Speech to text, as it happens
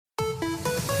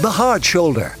The Hard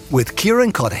Shoulder with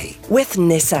Kieran Cuddihy with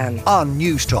Nissan on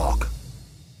News Talk.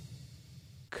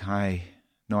 I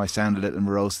know I sound a little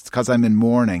morose. It's because I'm in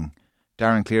mourning.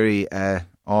 Darren, Cleary,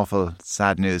 awful,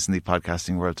 sad news in the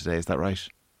podcasting world today. Is that right?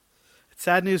 It's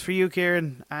sad news for you,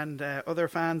 Kieran, and other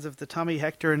fans of the Tommy,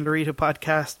 Hector and Loretta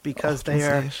podcast because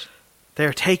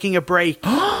they're taking a break.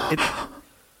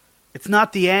 It's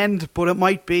not the end, but it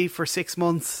might be for 6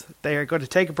 months. They are going to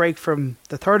take a break from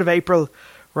the 3rd of April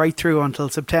right through until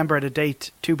September at a date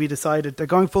to be decided. They're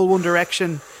going full One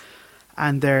Direction,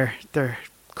 and they're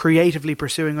creatively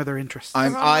pursuing other interests.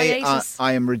 I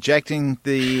am rejecting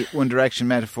the One Direction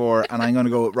metaphor, and I'm going to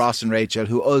go with Ross and Rachel,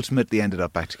 who ultimately ended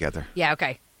up back together. Yeah,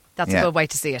 okay. That's a good way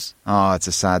to see it. Oh, it's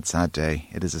a sad, sad day.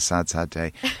 It is a sad, sad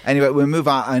day. Anyway, we'll move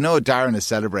on. I know Darren is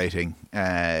celebrating.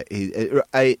 Fair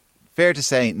to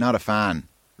say, not a fan,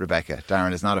 Rebecca.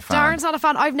 Darren is not a fan. Darren's not a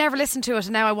fan. I've never listened to it,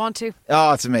 and now I want to.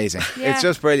 Oh, it's amazing. Yeah. It's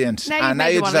just brilliant. Now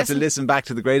you just have to listen back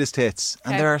to the greatest hits.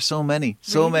 Okay. And there are so many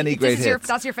great hits.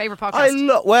 That's your favourite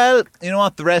podcast? Well, you know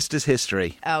what? The Rest is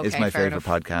History is my favourite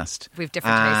podcast. We've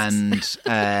different tastes.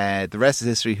 And The Rest is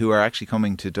History, who are actually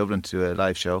coming to Dublin to a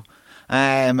live show.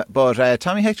 But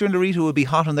Tommy, Hector and Loretta will be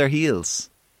hot on their heels.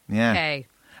 Yeah. Okay.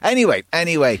 Anyway,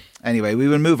 we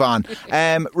will move on.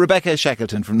 Rebekah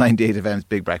Shekleton from 98FM's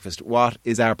Big Breakfast. What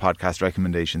is our podcast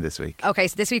recommendation this week? Okay,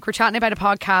 so this week we're chatting about a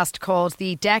podcast called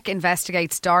The Deck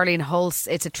Investigates Darlene Hulse.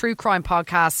 It's a true crime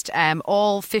podcast.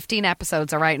 All 15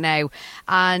 episodes are out now.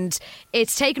 And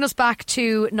it's taken us back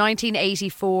to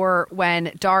 1984 when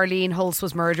Darlene Hulse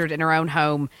was murdered in her own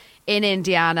home in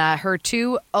Indiana. Her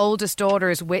 2 oldest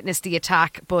daughters witnessed the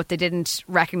attack, but they didn't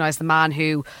recognise the man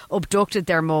who abducted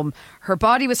their mum. Her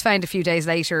body was found a few days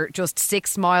later, just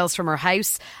 6 miles from her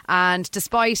house, and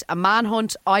despite a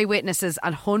manhunt, eyewitnesses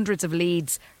and hundreds of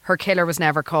leads, her killer was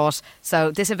never caught. So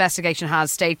this investigation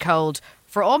has stayed cold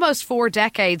for almost 4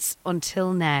 decades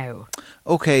until now.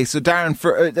 Okay, so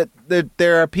Darren,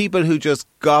 there are people who just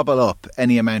gobble up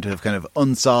any amount of kind of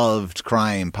unsolved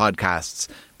crime podcasts.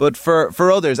 But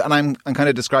for others, and I'm kind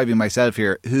of describing myself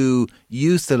here, who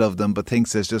used to love them but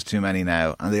thinks there's just too many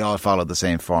now and they all follow the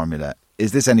same formula.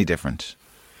 Is this any different?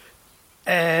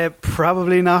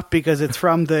 Probably not, because it's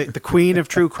from the queen of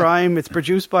true crime. It's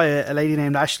produced by a lady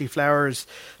named Ashley Flowers.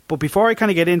 But before I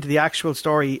kind of get into the actual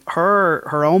story,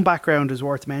 her own background is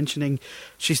worth mentioning.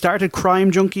 She started Crime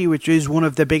Junkie, which is one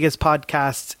of the biggest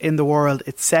podcasts in the world.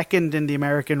 It's second in the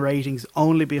American ratings,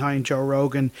 only behind Joe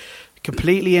Rogan.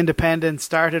 Completely independent,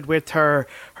 started with her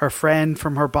friend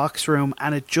from her box room,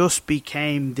 and it just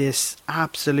became this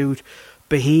absolute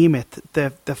behemoth.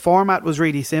 The format was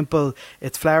really simple.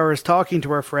 It's Flowers talking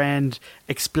to her friend,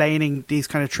 explaining these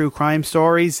kind of true crime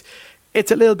stories. It's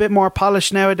a little bit more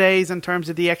polished nowadays in terms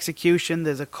of the execution.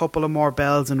 There's a couple of more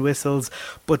bells and whistles,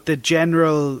 but the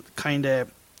general kind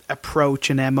of approach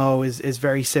and MO is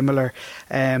very similar.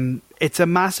 It's a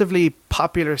massively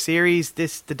popular series.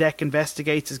 The Deck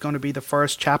Investigates is going to be the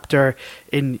first chapter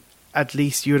in, at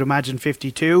least you'd imagine,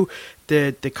 52.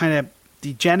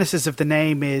 The genesis of the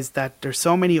name is that there's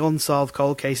so many unsolved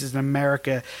cold cases in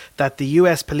America that the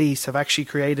US police have actually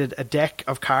created a deck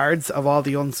of cards of all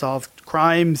the unsolved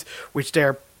crimes, which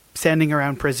they're sending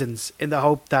around prisons in the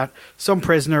hope that some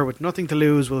prisoner with nothing to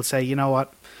lose will say, you know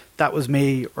what, that was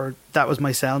me, or that was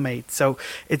my cellmate. So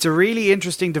it's a really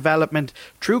interesting development.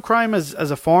 True crime as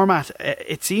a format,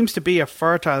 it seems to be a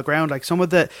fertile ground. Like, some of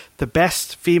the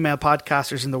best female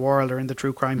podcasters in the world are in the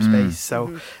true crime space.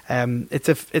 So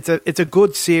it's a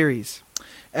good series.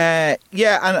 And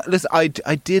listen, I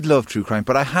did love true crime,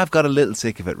 but I have got a little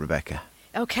sick of it, Rebecca.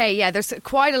 Okay, yeah, there's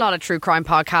quite a lot of true crime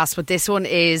podcasts, but this one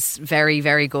is very,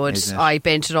 very good. I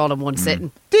binged it all in one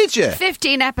sitting. Did you?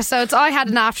 15 episodes. I had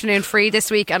an afternoon free this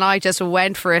week and I just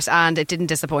went for it, and it didn't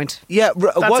disappoint. Yeah,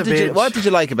 what did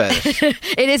you like about it?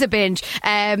 It is a binge.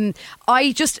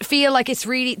 I just feel like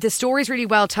the story's really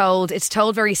well told. It's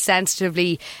told very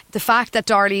sensitively. The fact that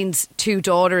Darlene's 2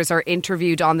 daughters are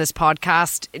interviewed on this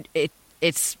podcast,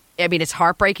 it's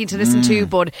heartbreaking to listen to,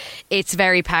 but it's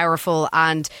very powerful,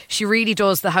 and she really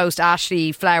does. The host,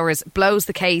 Ashley Flowers, blows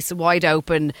the case wide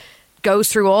open,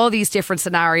 goes through all these different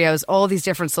scenarios, all these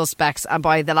different suspects, and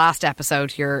by the last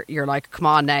episode you're like, come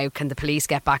on now, can the police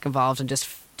get back involved and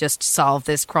just solve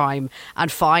this crime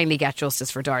and finally get justice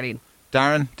for Darlene?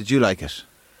 Darren, did you like it?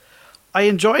 I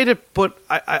enjoyed it, but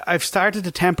I've started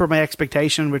to temper my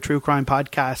expectation with true crime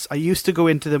podcasts. I used to go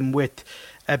into them with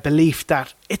a belief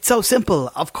that it's so simple.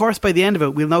 Of course, by the end of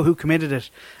it, we'll know who committed it.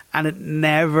 And it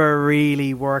never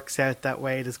really works out that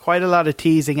way. There's quite a lot of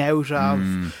teasing out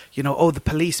of, the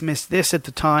police missed this at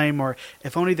the time, or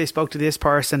if only they spoke to this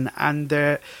person. And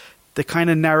The kind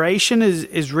of narration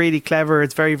is really clever.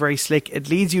 It's very, very slick. It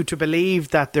leads you to believe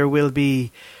that there will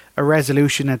be a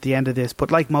resolution at the end of this.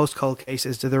 But like most cold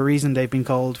cases, there's a reason they've been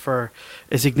cold for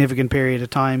a significant period of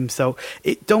time. So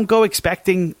don't go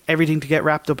expecting everything to get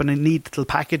wrapped up in a neat little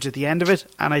package at the end of it.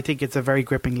 And I think it's a very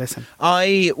gripping listen.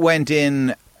 I went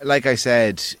in, like I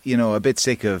said, a bit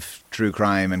sick of true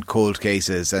crime and cold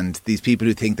cases and these people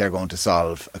who think they're going to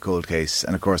solve a cold case.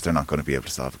 And of course, they're not going to be able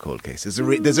to solve a cold case.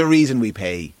 There's a reason we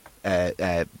pay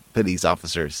police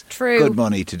officers good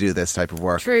money to do this type of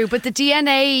work. True, but the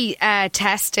DNA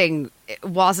testing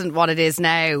wasn't what it is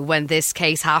now when this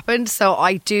case happened. So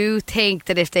I do think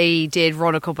that if they did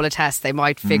run a couple of tests, they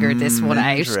might figure this one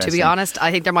out. To be honest,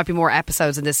 I think there might be more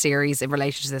episodes in this series in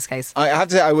relation to this case. I have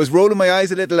to say, I was rolling my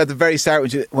eyes a little at the very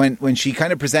start when she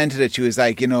kind of presented it. She was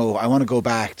like, I want to go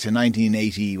back to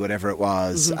 1980, whatever it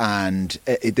was, and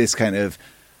this kind of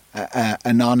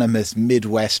anonymous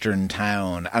Midwestern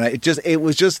town, and it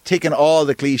was just ticking all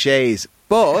the cliches.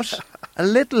 But a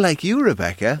little like you,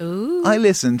 Rebecca, I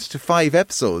listened to 5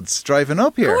 episodes driving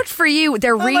up here. Good for you.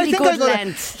 They're really good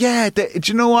length. Yeah, do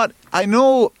you know what? I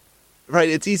know, right,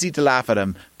 it's easy to laugh at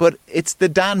him, but it's the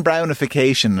Dan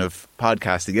Brownification of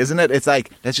podcasting, isn't it? It's like,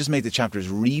 let's just make the chapters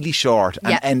really short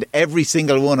and end every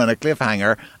single one on a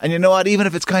cliffhanger. And you know what? Even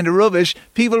if it's kind of rubbish,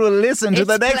 people will listen to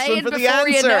the next one for the answer.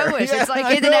 You know it. It's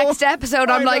like in the next episode,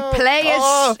 I'm like, play it.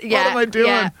 What am I doing?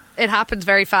 Yeah, it happens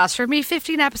very fast. For me,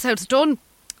 15 episodes done.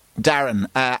 Darren,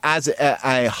 as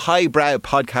a highbrow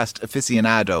podcast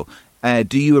aficionado,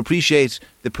 do you appreciate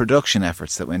the production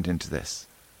efforts that went into this?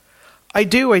 I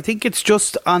do. I think it's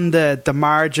just on the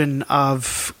margin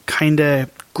of kind of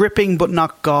gripping but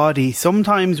not gaudy.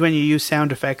 Sometimes when you use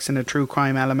sound effects in a true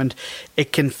crime element,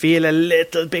 it can feel a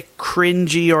little bit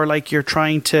cringy or like you're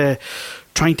trying to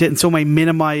in some way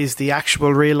minimise the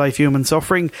actual real life human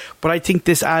suffering. But I think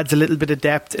this adds a little bit of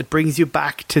depth. It brings you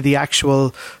back to the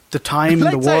time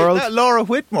in the world. That Laura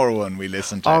Whitmore one we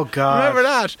listened to. Oh God. Remember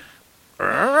that?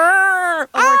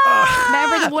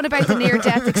 Remember the one about the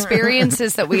near-death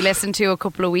experiences that we listened to a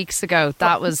couple of weeks ago?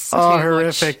 That was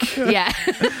horrific. Much. Yeah.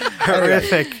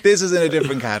 Horrific. This is in a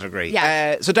different category.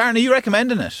 Yeah. So Darren, are you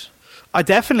recommending it? I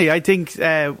think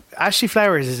Ashley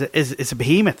Flowers is a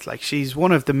behemoth. Like, she's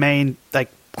one of the main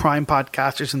crime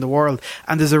podcasters in the world,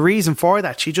 and there's a reason for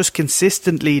that. She just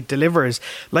consistently delivers.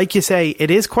 Like you say, it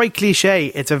is quite cliche.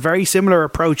 It's a very similar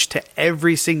approach to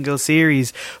every single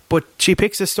series, but she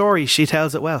picks a story, she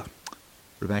tells it well.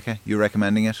 Rebecca, you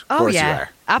recommending it? Oh, of course yeah, you are.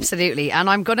 Absolutely. And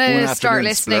I'm going to start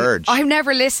listening. Splurge. I've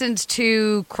never listened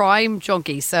to Crime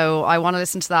Junkie, so I want to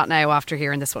listen to that now after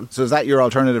hearing this one. So is that your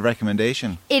alternative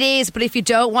recommendation? It is, but if you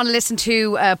don't want to listen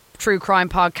to a true crime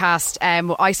podcast,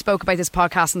 I spoke about this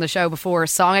podcast on the show before,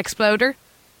 Song Exploder.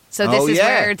 So this is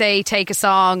where they take a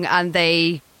song and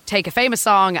they take a famous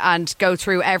song and go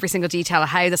through every single detail of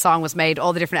how the song was made,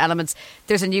 all the different elements.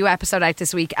 There's a new episode out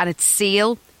this week, and it's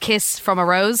Seal, Kiss from a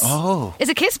Rose. Oh. Is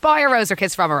it Kiss by a Rose or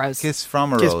Kiss from a Rose? Kiss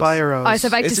from a Rose. Kiss by a Rose. I was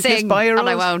about to sing, Kiss by a Rose? and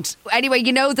I won't. Anyway,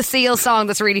 you know the Seal song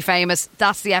that's really famous.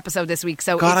 That's the episode this week.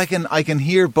 So God, I can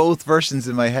hear both versions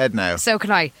in my head now. So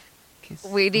can I.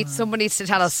 Someone needs to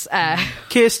tell us.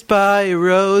 Kissed by a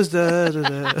rose. Da, da,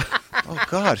 da. Oh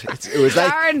God! It was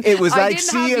like Darren, Seal. It was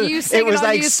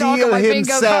like Seal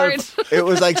himself. It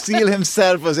was like Seal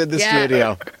himself was in the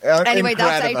studio. Anyway, Incredible.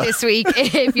 that's out this week.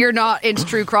 If you're not into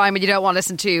true crime and you don't want to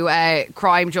listen to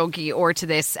Crime Junkie or to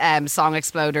this Song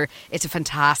Exploder, it's a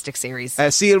fantastic series.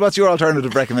 Seal, what's your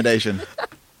alternative recommendation?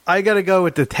 I got to go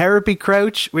with the Therapy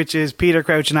Crouch, which is Peter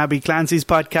Crouch and Abby Clancy's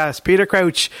podcast. Peter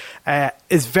Crouch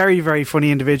is very, very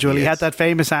funny individual. He had that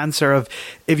famous answer of,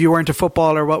 if you weren't a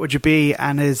footballer, what would you be?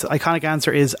 And his iconic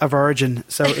answer is a virgin.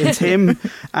 So it's him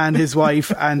and his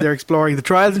wife, and they're exploring the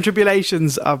trials and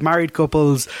tribulations of married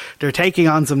couples. They're taking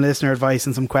on some listener advice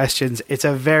and some questions. It's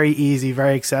a very easy,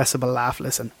 very accessible laugh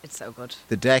listen. It's so good.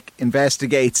 The Deck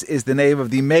Investigates is the name of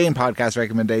the main podcast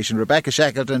recommendation. Rebekah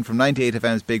Shekleton from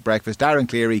 98FM's Big Breakfast, Darren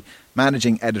Cleary,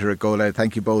 managing editor at GoLoud.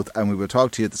 Thank you both, and we will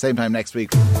talk to you at the same time next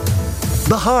week.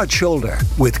 The Hard Shoulder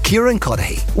with Kieran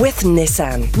Cuddihy. With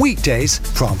Nissan. Weekdays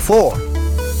from 4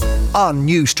 on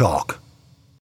News Talk.